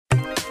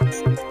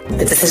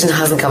The decision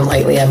hasn't come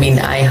lightly. I mean,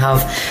 I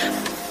have,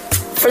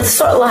 for the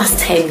sort of last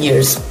 10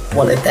 years,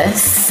 wanted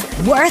this.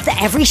 Worth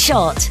every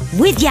shot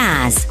with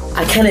Yazz.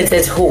 I kind of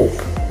did hope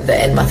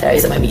that in my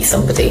 30s I might meet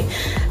somebody,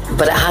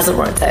 but it hasn't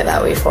worked out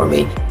that way for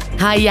me.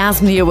 Hi,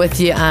 Yasmin here with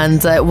you,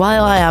 and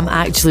while I am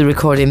actually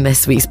recording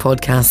this week's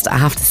podcast, I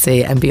have to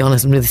say and be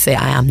honest and really say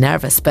I am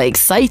nervous but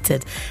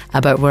excited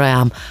about where I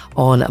am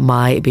on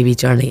my baby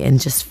journey. In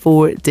just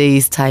 4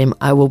 days' time,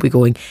 I will be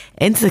going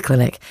into the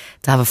clinic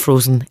to have a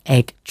frozen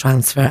egg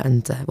transfer,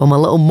 and my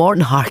little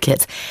Morton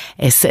Harkett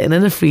is sitting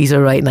in the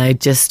freezer right now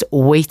just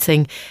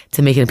waiting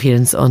to make an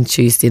appearance on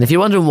Tuesday. And if you're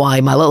wondering why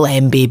my little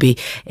M baby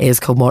is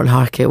called Morton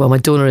Harkett, well, my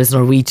donor is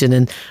Norwegian,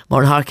 and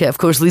Morton Harkett, of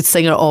course, lead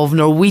singer of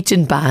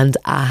Norwegian band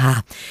Aha.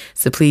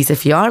 So please,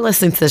 if you are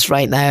listening to this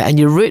right now and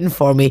you're rooting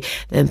for me,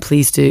 then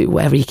please do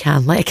whatever you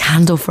can. Light a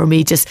candle for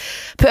me, just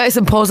put out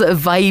some positive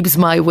vibes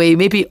my way.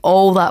 Maybe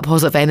all that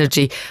positive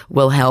energy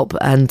will help.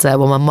 And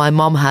my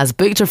mum has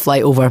booked her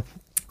flight over,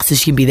 so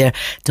she can be there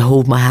to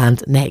hold my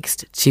hand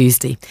next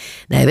Tuesday.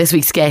 Now, this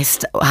week's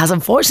guest has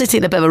unfortunately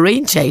taken a bit of a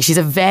rain check. She's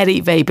a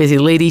very, very busy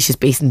lady. She's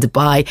based in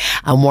Dubai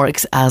and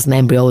works as an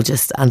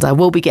embryologist, and I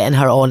will be getting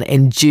her on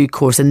in due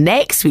course. And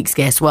next week's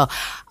guest, well,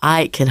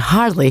 I can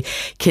hardly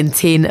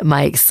contain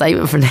my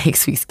excitement for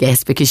next week's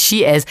guest, because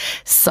she is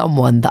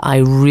someone that I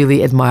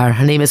really admire.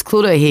 Her name is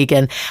Clodagh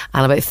Hagan,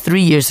 and about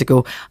 3 years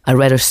ago I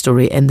read her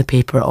story in the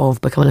paper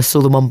of becoming a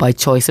solo mum by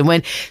choice. And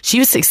when she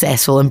was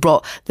successful and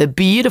brought the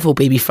beautiful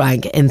baby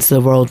Frank into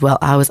the world, well,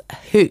 I was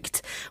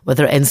hooked with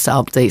her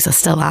Insta updates. I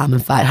still am, in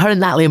fact. Her and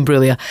Natalie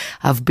Imbruglia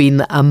have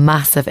been a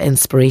massive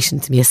inspiration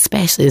to me,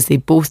 especially as they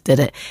both did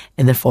it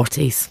in their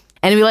 40s.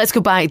 Anyway, let's go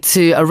back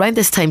to around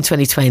this time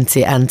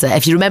 2020, and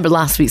if you remember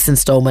last week's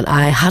instalment,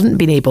 I hadn't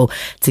been able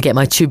to get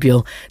my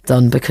tubule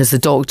done because the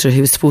doctor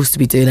who was supposed to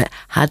be doing it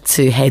had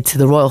to head to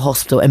the Royal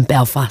Hospital in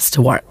Belfast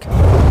to work.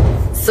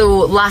 So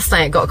last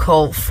night I got a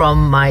call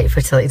from my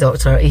fertility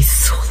doctor. He's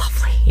so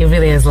lovely. He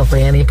really is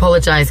lovely, and he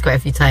apologised quite a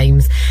few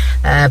times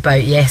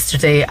about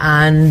yesterday,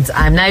 and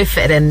I'm now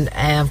fitted in.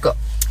 I've got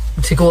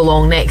to go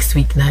along next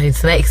week now.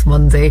 It's next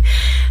Monday.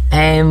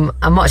 I'm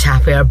much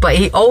happier, but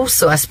he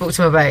also, I spoke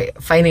to him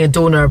about finding a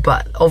donor,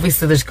 but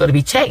obviously there's got to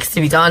be checks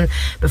to be done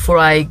before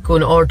I go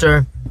and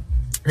order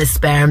the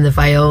sperm, the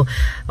vial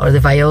or the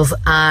vials.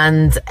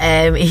 And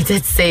he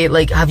did say,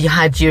 like, have you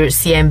had your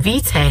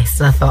CMV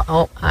test? And I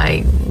thought,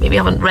 I maybe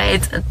haven't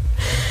read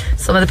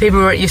some of the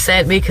paperwork you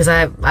sent me, because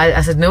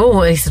I said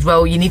no. And he said,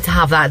 well, you need to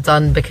have that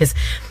done because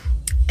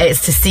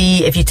it's to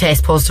see if you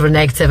test positive or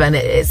negative, and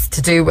it's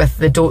to do with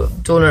the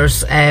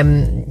donors.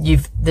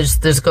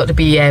 There's got to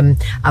be a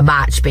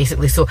match,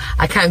 basically. So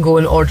I can't go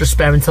and order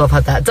sperm until I've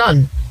had that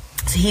done.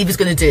 So he was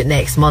going to do it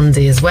next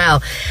Monday as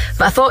well.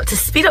 But I thought, to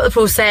speed up the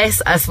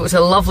process, I spoke to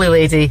a lovely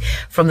lady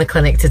from the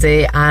clinic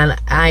today, and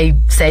I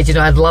said,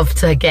 I'd love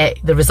to get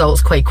the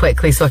results quite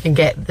quickly so I can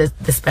get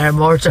the sperm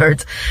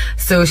ordered.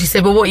 So she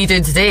said, well, what are you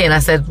doing today? And I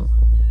said,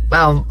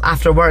 well,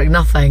 after work,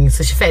 nothing.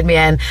 So she fitted me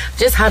in.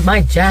 Just had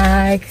my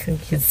jag. You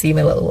can see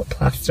my little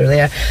plaster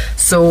there.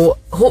 So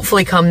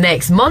hopefully come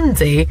next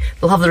Monday,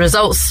 they'll have the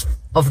results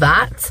of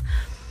that.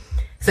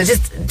 So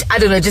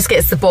just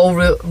gets the ball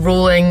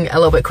rolling a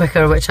little bit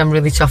quicker, which I'm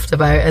really chuffed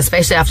about,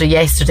 especially after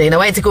yesterday. And I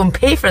went to go and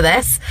pay for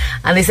this,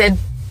 and they said,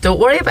 don't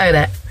worry about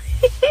it.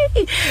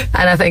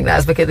 And I think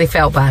that's because they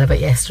felt bad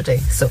about yesterday.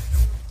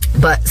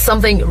 But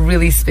something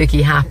really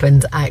spooky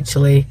happened,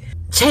 actually.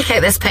 Check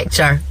out this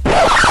picture.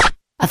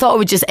 I thought I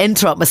would just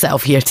interrupt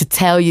myself here to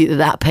tell you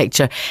that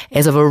picture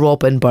is of a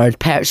robin bird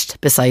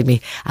perched beside me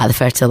at the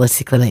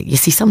fertility clinic. You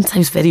see,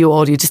 sometimes video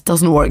audio just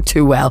doesn't work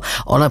too well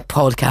on a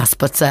podcast,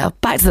 but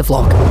back to the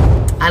vlog.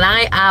 And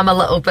I am a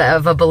little bit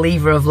of a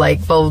believer of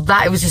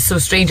it was just so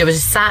strange. I was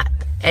just sat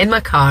in my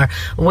car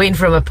waiting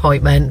for an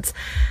appointment,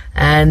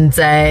 and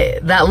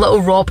that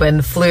little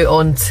robin flew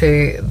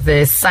onto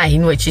the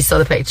sign, which you saw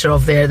the picture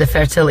of there, the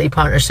fertility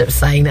partnership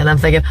sign, and I'm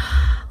thinking,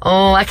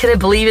 I kind of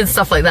believe in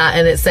stuff like that,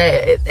 and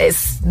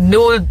it's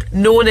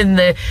known in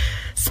the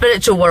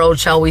spiritual world,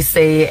 shall we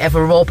say, if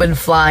a robin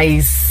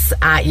flies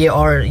at you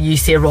or you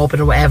see a robin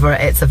or whatever,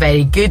 it's a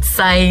very good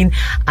sign.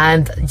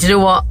 And do you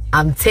know what?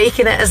 I'm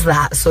taking it as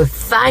that. So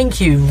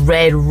thank you,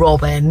 Red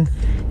Robin.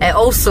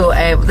 Also,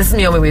 this is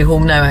me on my way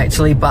home now,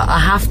 actually, but I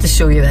have to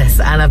show you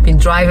this, and I've been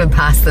driving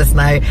past this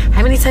now.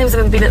 How many times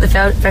have I been at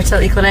the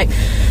fertility clinic?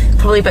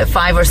 Probably about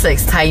 5 or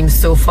 6 times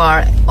so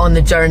far on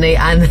the journey,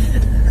 and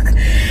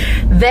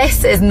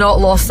this is not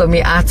lost on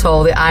me at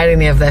all, the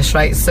irony of this,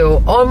 right? So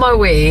on my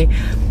way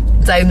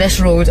down this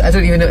road, I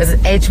don't even know, is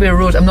it Edgware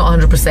Road? I'm not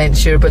 100%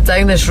 sure, but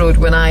down this road,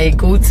 when I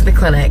go to the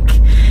clinic,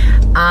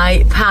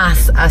 I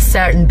pass a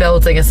certain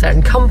building, a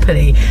certain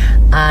company,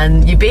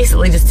 and you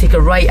basically just take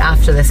a right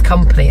after this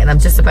company, and I'm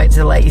just about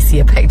to let you see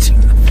a picture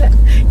of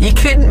it. You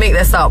couldn't make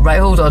this up, right?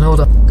 Hold on. I'll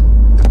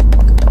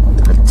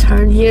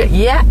turn here,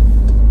 yeah.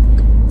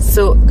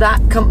 So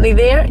that company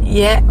there,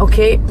 yeah,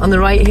 okay, on the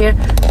right here.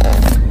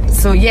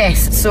 So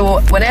yes,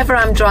 so whenever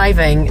I'm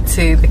driving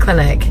to the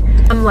clinic,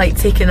 I'm like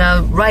taking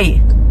a right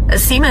at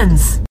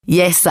Siemens.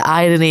 Yes, the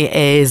irony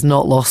is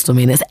not lost on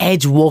me. And it's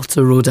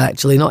Edgewater Road,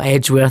 actually, not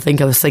Edgware. I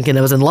think I was thinking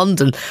I was in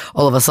London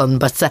all of a sudden.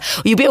 But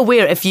you'll be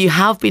aware, if you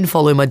have been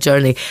following my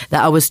journey,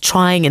 that I was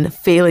trying and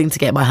failing to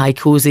get my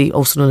hycosi,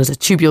 also known as a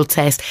tubule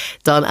test,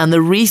 done. And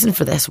the reason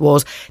for this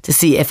was to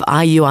see if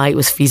IUI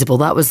was feasible.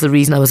 That was the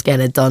reason I was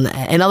getting it done.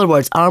 In other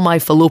words, are my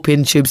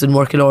fallopian tubes in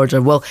working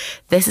order? Well,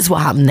 this is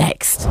what happened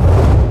next.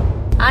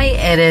 Hi,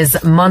 it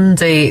is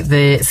Monday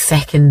the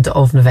 2nd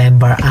of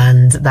November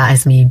and that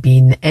is me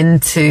being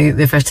into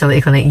the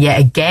fertility clinic yet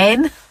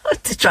again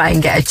to try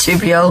and get a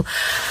tubule.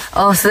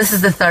 Oh, so this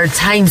is the third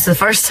time. So the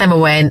first time I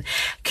went,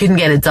 couldn't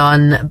get it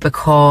done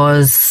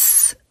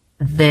because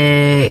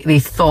they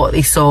thought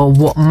they saw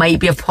what might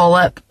be a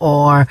polyp,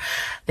 or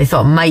they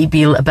thought might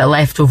be a bit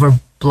leftover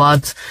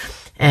blood.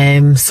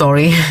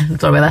 Sorry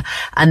about that.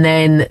 And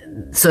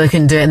then, so they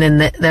couldn't do it, and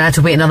then they had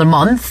to wait another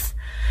month.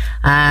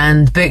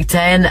 And booked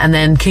in, and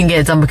then couldn't get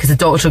it done because the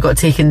doctor got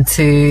taken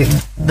to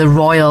the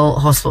Royal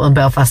Hospital in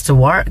Belfast to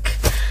work.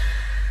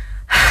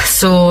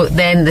 So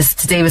then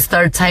today was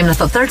third time, and I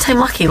thought, third time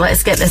lucky,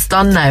 let's get this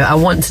done now. I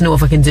want to know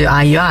if I can do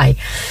IUI.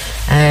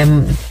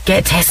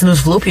 Get testing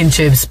those fallopian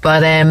tubes.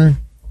 But,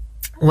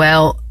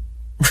 well,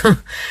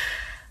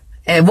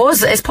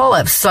 it's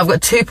polyps. So I've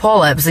got 2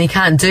 polyps and you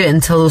can't do it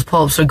until those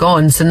polyps are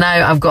gone. So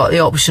now I've got the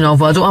option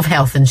of, well, I don't have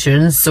health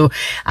insurance. So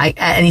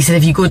and he said,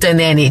 if you go down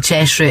the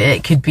NHS route,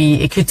 it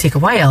could take a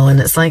while. And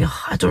it's like,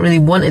 I don't really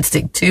want it to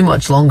take too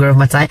much longer of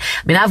my time.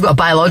 I mean, I've got a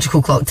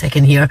biological clock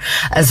ticking here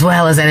as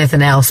well as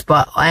anything else.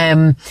 But,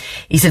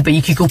 he said, but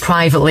you could go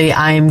privately.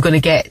 I'm going to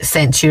get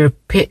sent to your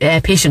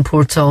patient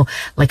portal,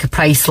 like a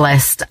price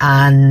list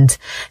and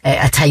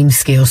a time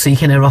scale. So you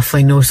kind of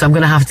roughly know. So I'm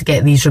going to have to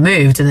get these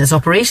removed in this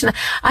operation.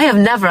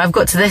 I've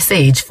got to this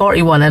age,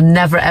 41, I've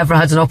never ever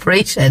had an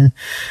operation.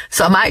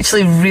 So I'm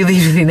actually really,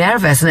 really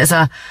nervous. And it's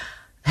a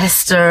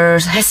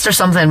Hister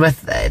something with,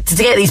 to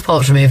get these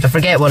polyps removed. I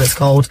forget what it's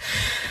called.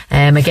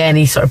 Again,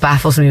 he sort of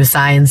baffles me with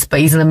science,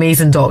 but he's an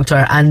amazing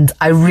doctor and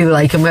I really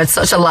like him. We had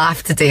such a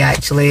laugh today,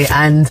 actually.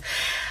 And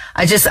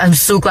I'm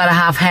so glad I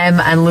have him.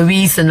 And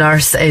Louise, the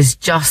nurse, is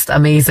just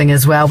amazing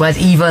as well. We had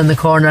Eva in the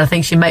corner. I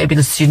think she might have been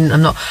a student.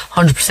 I'm not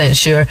 100%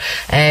 sure.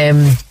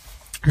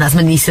 That's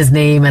my niece's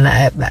name, and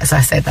so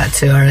I said that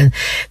to her.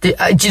 And do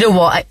you know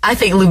what? I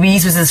think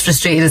Louise was as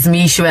frustrated as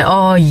me. She went,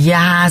 "Oh,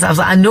 Yazz." I was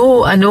like, I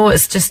know.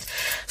 It's just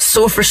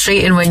so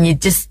frustrating when you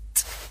just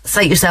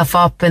psych yourself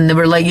up, and they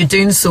were like, "You're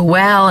doing so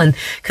well." And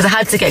because I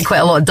had to get quite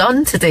a lot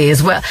done today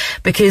as well,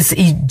 because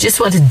he just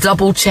wanted to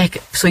double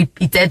check. So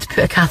he did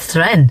put a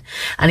catheter in,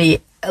 and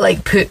he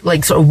put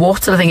sort of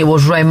water, I think it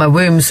was, around my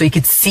womb, so he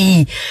could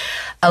see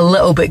a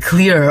little bit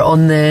clearer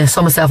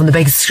saw myself on the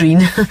big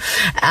screen.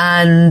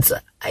 And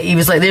he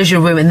was like, "There's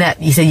your womb," and that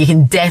he said, "You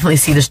can definitely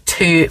see there's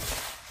 2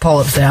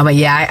 polyps there." I'm like,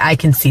 "Yeah, I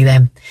can see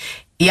them."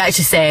 He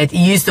actually said,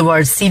 he used the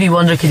words, "Stevie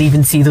Wonder could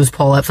even see those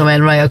polyps." I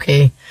went, right,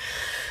 okay.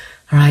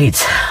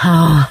 Right.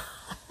 Oh.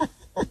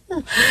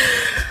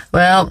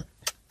 Well,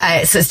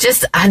 so it's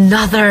just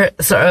another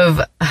sort of,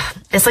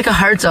 it's like a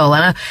hurdle.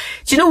 And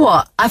do you know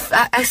what?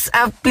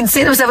 I've been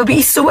saying to myself, it'd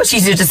be so much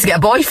easier just to get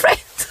a boyfriend.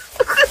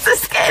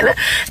 It's getting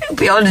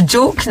beyond a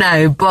joke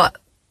now, but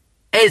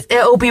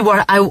it'll be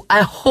worth.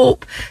 I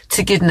hope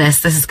to goodness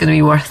this is going to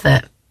be worth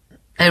it.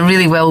 It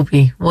really will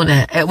be, won't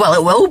it? It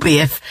will be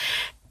if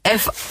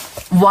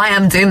why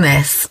I'm doing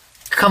this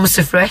comes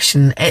to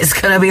fruition. It's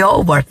going to be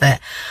all worth it.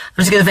 I'm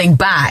just going to think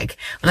back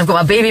when I've got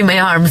my baby in my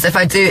arms. If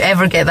I do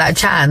ever get that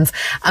chance,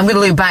 I'm going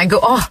to look back and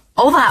go, "Oh,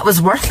 all that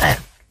was worth it.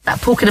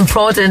 That poking and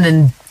prodding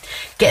and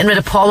getting rid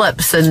of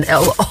polyps, and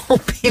it'll all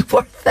be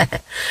worth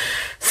it."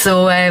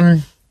 So,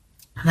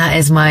 that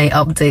is my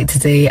update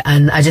today,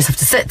 and I just have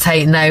to sit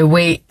tight now,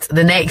 wait.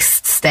 The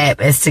next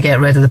step is to get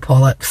rid of the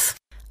polyps.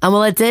 And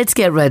well, I did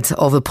get rid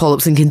of the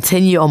polyps and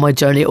continue on my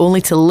journey,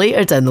 only to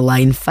later down the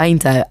line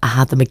find out I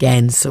had them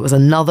again. So it was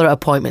another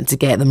appointment to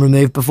get them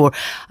removed before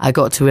I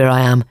got to where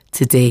I am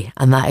today.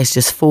 And that is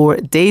just 4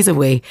 days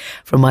away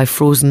from my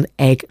frozen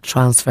egg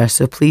transfer.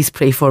 So please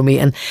pray for me,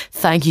 and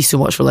thank you so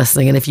much for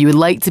listening. And if you would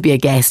like to be a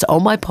guest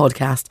on my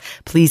podcast,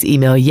 please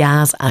email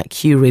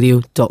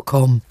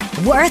yazz@qradio.com.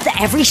 Worth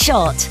every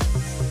shot.